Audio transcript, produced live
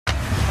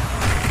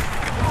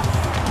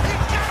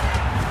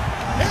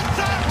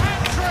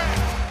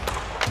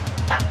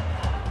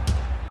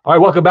All right,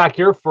 welcome back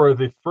here for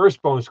the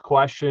first bonus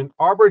question.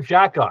 Arber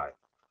Xhekaj,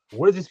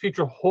 what does his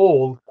future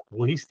hold?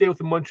 Will he stay with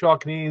the Montreal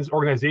Canadiens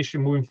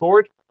organization moving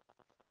forward?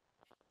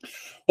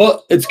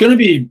 Well, it's going to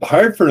be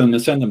hard for him to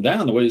send him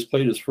down the way he's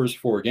played his first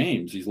 4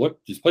 games.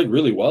 He's played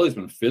really well. He's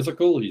been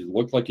physical. He's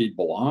looked like he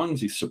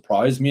belongs. He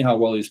surprised me how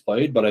well he's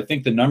played. But I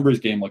think the numbers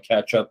game will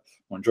catch up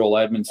when Joel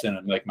Edmondson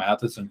and Mike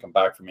Matheson come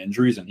back from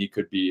injuries, and he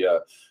could be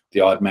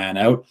the odd man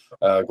out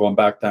going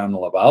back down to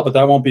Laval. But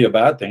that won't be a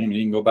bad thing. I mean,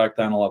 he can go back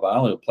down to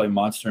Laval. He'll play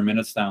monster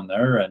minutes down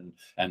there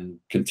and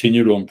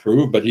continue to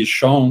improve. But he's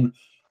shown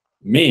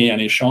me,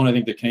 and he's shown, I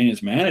think, the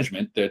Canadiens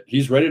management that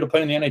he's ready to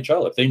play in the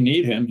NHL. If they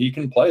need him, he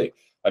can play.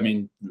 I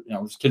mean,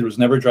 this kid was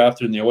never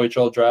drafted in the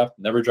OHL draft,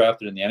 never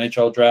drafted in the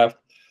NHL draft.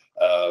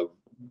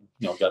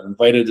 Got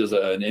invited as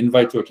an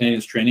invite to a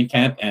Canadiens training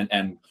camp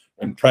and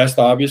impressed,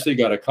 obviously,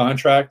 got a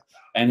contract,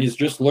 and he's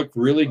just looked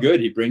really good.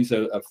 He brings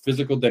a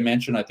physical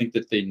dimension, I think,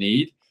 that they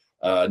need.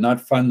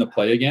 Not fun to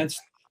play against.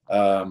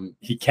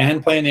 He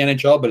can play in the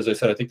NHL, but as I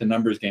said, I think the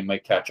numbers game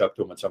might catch up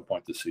to him at some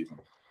point this season.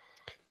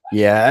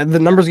 Yeah, the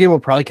numbers game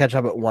will probably catch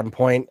up at one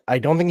point. I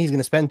don't think he's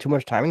going to spend too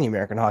much time in the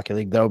American Hockey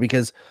League, though,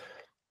 because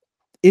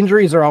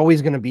injuries are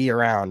always going to be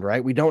around,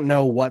 right? We don't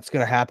know what's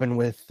going to happen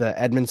with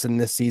Edmondson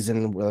this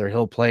season, whether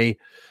he'll play,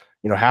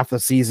 half the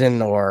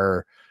season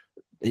or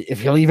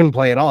if he'll even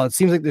play at all. It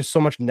seems like there's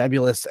so much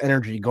nebulous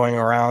energy going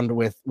around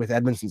with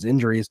Edmondson's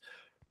injuries.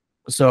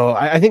 So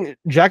I think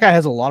Xhekaj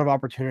has a lot of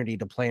opportunity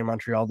to play in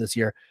Montreal this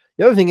year.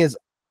 The other thing is,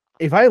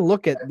 if I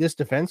look at this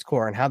defense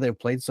core and how they've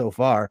played so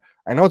far,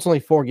 I know it's only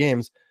 4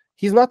 games.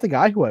 He's not the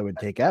guy who I would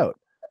take out.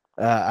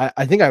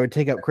 I think I would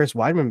take out Chris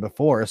Weidman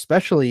before,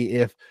 especially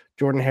if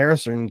Jordan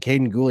Harris and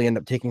Caden Gooley end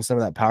up taking some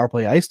of that power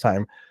play ice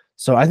time.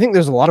 So I think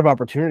there's a lot of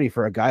opportunity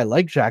for a guy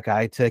like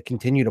Xhekaj to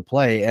continue to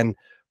play and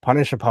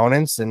punish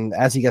opponents. And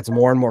as he gets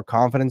more and more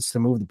confidence to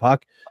move the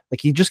puck,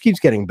 like he just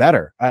keeps getting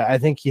better. I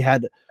think he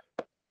had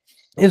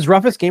his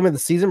roughest game of the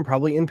season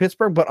probably in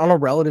Pittsburgh, but on a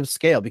relative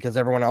scale because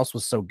everyone else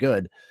was so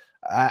good.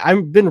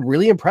 I've been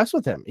really impressed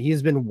with him.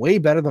 He's been way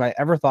better than I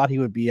ever thought he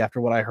would be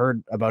after what I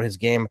heard about his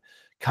game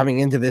coming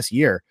into this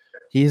year.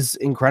 He's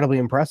incredibly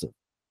impressive.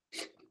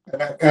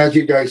 As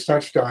you guys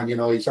touched on,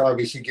 he's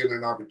obviously given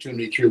an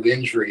opportunity through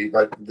injury,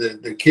 but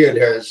the kid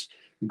has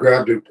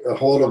grabbed a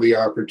hold of the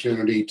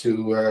opportunity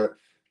to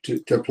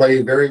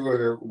play very,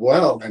 very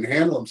well and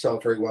handle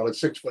himself very well. At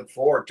 6'4",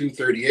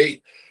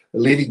 238,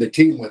 leading the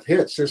team with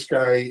hits. This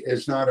guy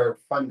is not a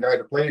fun guy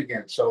to play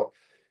against. So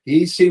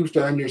he seems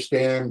to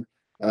understand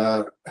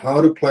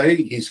how to play.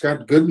 He's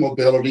got good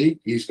mobility.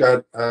 He's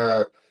got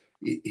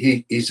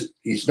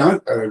he's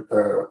not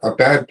a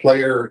bad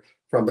player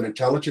from an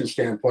intelligence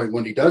standpoint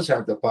when he does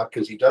have the puck,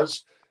 because he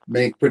does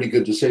make pretty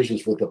good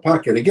decisions with the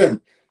puck. And again,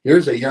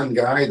 here's a young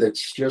guy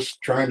that's just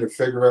trying to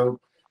figure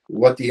out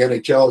what the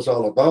NHL is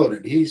all about,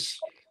 and he's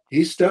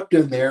stepped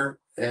in there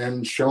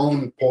and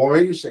shown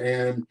poise,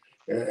 and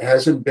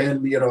hasn't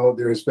been,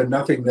 there's been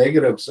nothing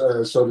negative,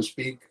 so to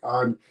speak,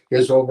 on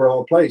his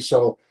overall play.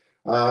 So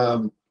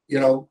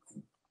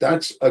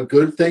that's a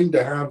good thing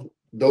to have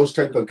those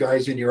type of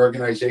guys in your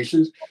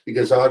organizations,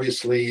 because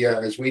obviously,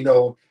 as we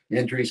know,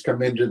 injuries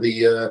come into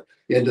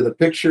the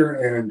picture,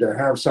 and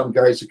have some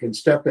guys that can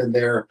step in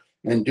there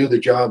and do the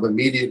job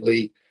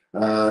immediately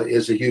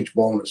is a huge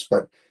bonus.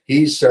 But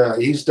he's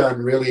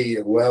done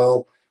really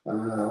well.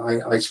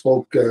 I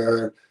spoke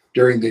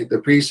during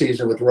the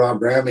preseason with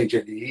Rob Ramage,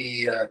 and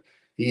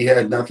he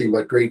had nothing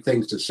but great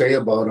things to say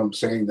about him,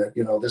 saying that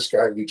this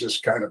guy we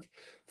just kind of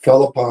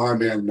fell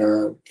upon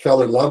and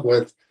fell in love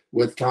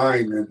with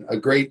time, and a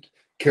great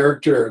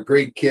character, a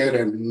great kid,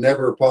 and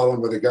never a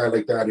problem with a guy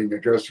like that in your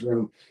dressing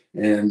room,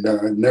 and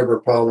never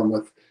a problem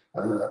with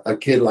a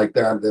kid like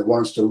that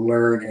wants to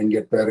learn and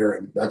get better,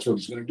 and that's what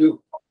he's going to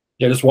do.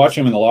 Yeah, just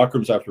watching him in the locker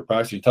rooms after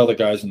practice, you tell the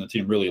guys in the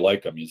team really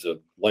like him. He's a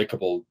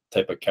likable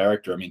type of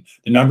character. I mean,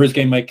 the numbers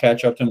game might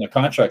catch up to him, the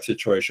contract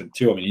situation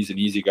too. I mean, he's an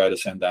easy guy to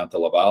send down to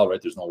Laval,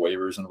 right? There's no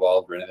waivers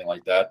involved or anything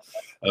like that.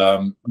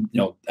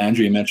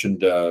 Andrew, you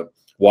mentioned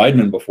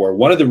Weidman before.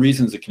 One of the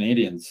reasons the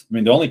Canadiens,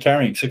 they're only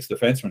carrying 6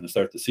 defensemen to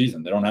start the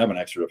season. They don't have an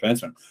extra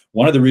defenseman.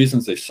 One of the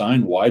reasons they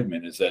signed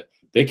Weidman is that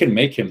they can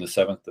make him the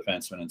 7th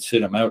defenseman and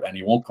sit him out, and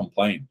he won't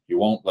complain. He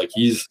won't,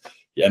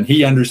 and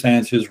he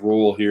understands his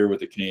role here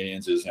with the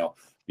Canadiens is,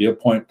 be a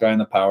point guy in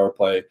the power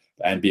play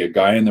and be a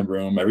guy in the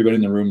room. Everybody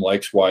in the room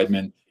likes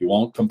Weidman. He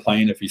won't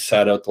complain if he's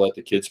sat out to let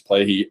the kids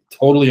play. He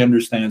totally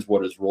understands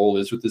what his role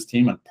is with this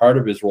team, and part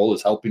of his role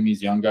is helping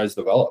these young guys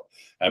develop.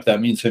 And if that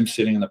means him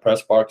sitting in the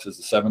press box as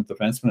the 7th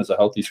defenseman as a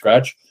healthy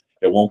scratch,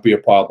 it won't be a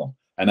problem.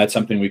 And that's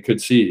something we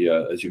could see,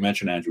 as you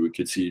mentioned, Andrew. We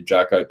could see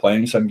Xhekaj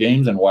playing some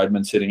games and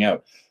Weidman sitting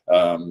out.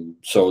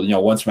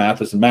 Once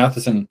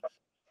Matheson,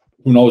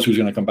 who knows who's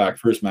going to come back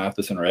first,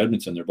 Matheson or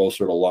Edmondson? They're both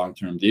sort of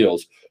long-term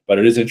deals. But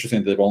it is interesting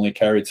that they've only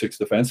carried 6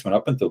 defensemen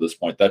up until this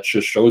point. That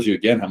just shows you,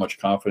 again, how much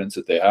confidence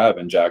that they have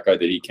in Xhekaj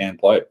that he can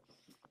play.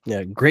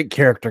 Yeah, great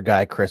character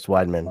guy, Chris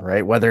Weidman,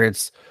 right? Whether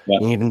it's you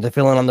need him to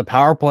fill in on the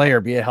power play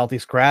or be a healthy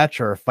scratch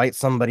or fight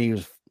somebody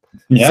who's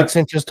 6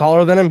 inches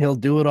taller than him, he'll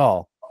do it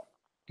all.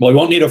 Well, we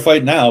won't need a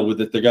fight now with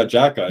that they got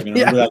Xhekaj. I mean,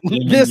 Yeah, remember that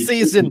game this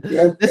season,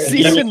 this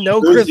season,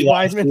 no Chris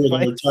Weidman They were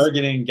fights.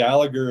 targeting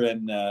Gallagher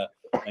and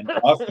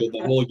Caulfield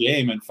the whole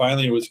game, and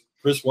finally it was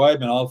Chris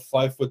Weidman, all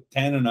 5'10"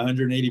 and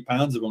 180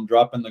 pounds of them,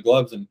 dropping the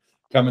gloves and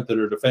coming to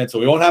their defense. So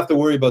we won't have to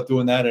worry about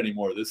doing that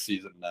anymore this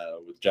season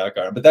with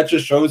Xhekaj. But that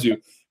just shows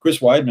you Chris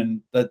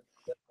Weidman that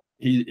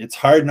it's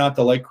hard not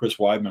to like Chris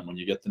Weidman when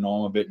you get to know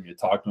him a bit and you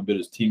talk to him a bit.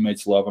 His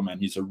teammates love him, and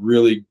he's a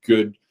really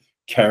good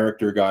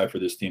character guy for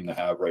this team to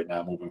have right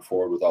now moving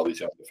forward with all these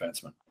young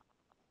defensemen.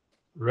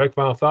 Rick,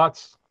 final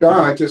thoughts? No,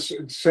 I'm just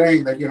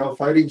saying that,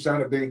 fighting's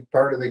not a big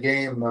part of the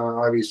game,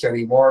 obviously,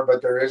 anymore,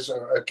 but there is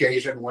an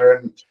occasion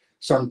when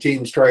some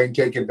teams try and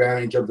take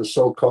advantage of the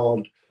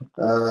so-called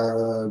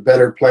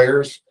better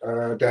players.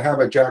 To have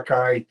a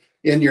Xhekaj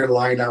in your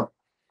lineup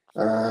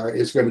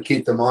is going to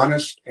keep them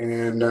honest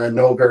and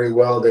know very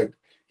well that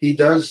he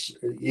does,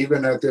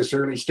 even at this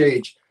early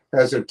stage,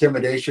 has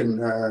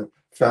intimidation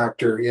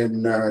factor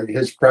in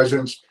his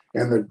presence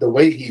and the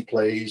way he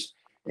plays,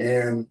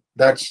 and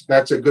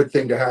that's a good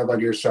thing to have on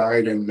your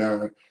side. And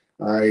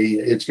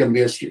it's going to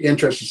be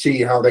interesting to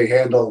see how they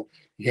handle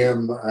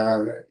him.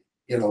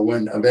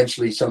 When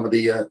eventually some of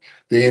the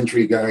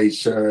injured guys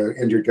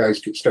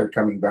start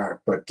coming back.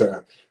 But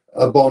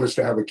a bonus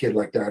to have a kid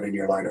like that in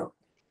your lineup.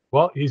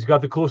 Well, he's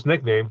got the coolest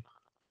nickname.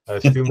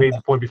 Stu made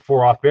the point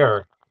before off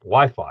air.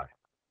 Wi-Fi.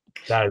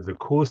 That is the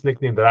coolest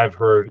nickname that I've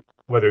heard,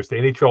 whether it's the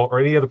NHL or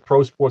any other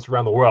pro sports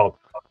around the world.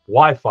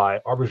 Wi-Fi.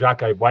 Arber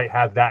Xhekaj might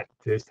have that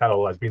to his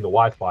title as being the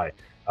Wi-Fi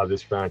of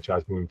this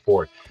franchise moving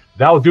forward.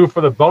 That will do it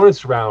for the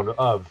bonus round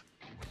of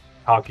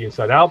Hockey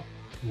Inside Out.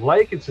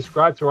 Like and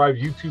subscribe to our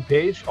YouTube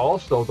page.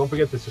 Also, don't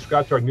forget to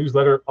subscribe to our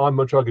newsletter on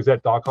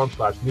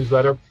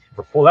MontrealGazette.com/newsletter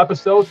for full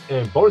episodes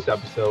and bonus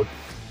episodes.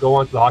 Go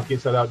on to the Hockey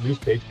Inside Out news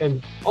page.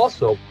 And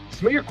also,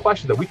 submit your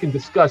questions that we can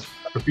discuss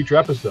for future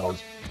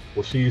episodes.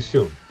 We'll see you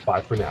soon. Bye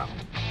for now.